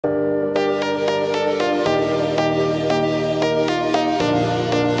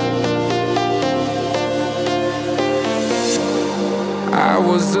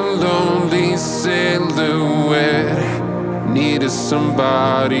was a lonely silhouette, needed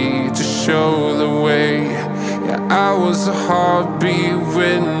somebody to show the way. Yeah, I was a heartbeat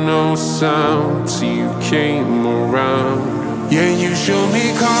with no sound till you came around. Yeah, you showed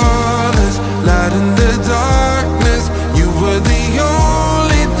me colors, light in the darkness. You were the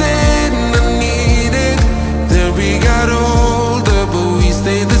only thing I needed. Then we got older, but we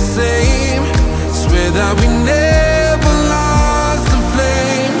stayed the same. Swear that we never lost the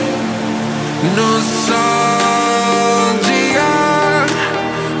flame. Nostalgia,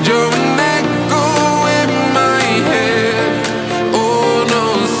 you're an echo in my head. Oh,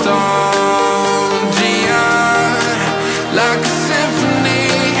 nostalgia, like a symphony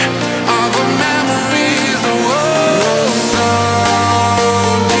of our memories. Oh, nostalgia,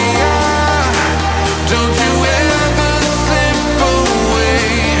 don't you ever slip away.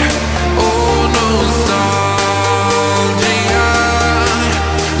 Oh, nostalgia,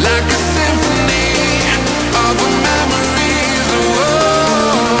 like a symphony of our memories. Oh,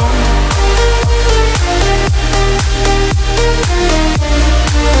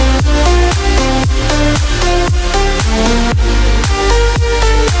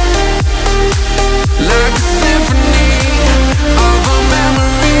 like a symphony of our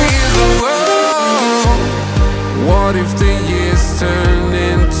memories. Oh, what if the years turn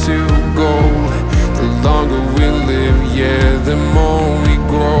into gold? The longer we live, yeah, the more we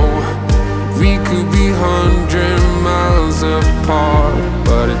grow. We could be 100 miles apart,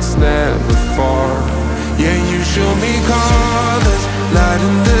 but it's never far. Yeah, you show me colors, light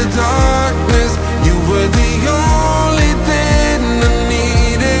in the darkness. You were the only thing I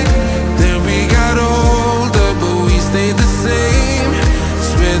needed. Then we got older, but we stayed the same.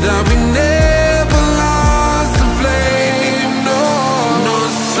 Swear that we never lost the flame. No,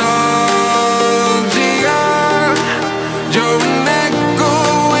 nostalgia, you're an echo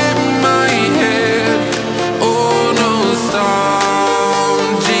in my head. Oh, nostalgia,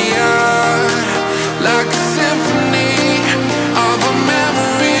 like a symphony of our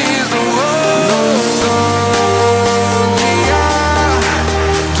memories. Oh, nostalgia,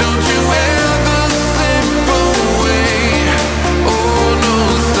 don't you ever slip away. Oh,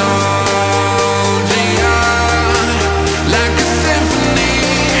 nostalgia, like a symphony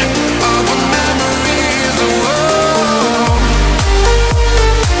of our memories. Oh,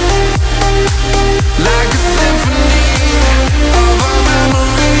 like a symphony of our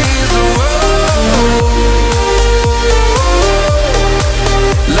memories. Oh,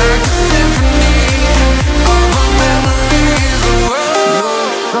 like a symphony of our memories. Oh,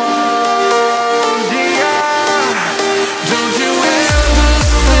 nostalgia, don't you ever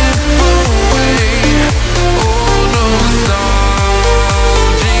slip away. Oh, nostalgia,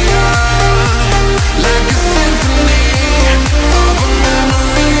 like a symphony of our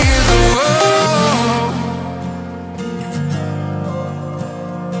memories. Oh,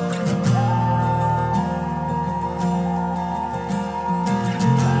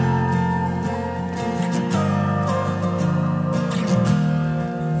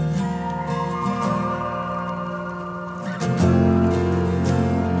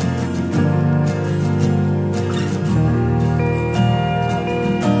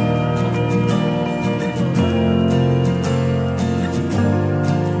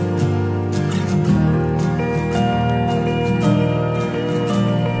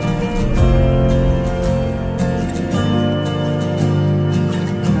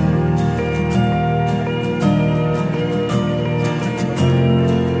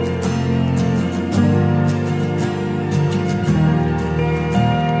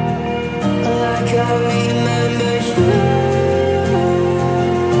 Like a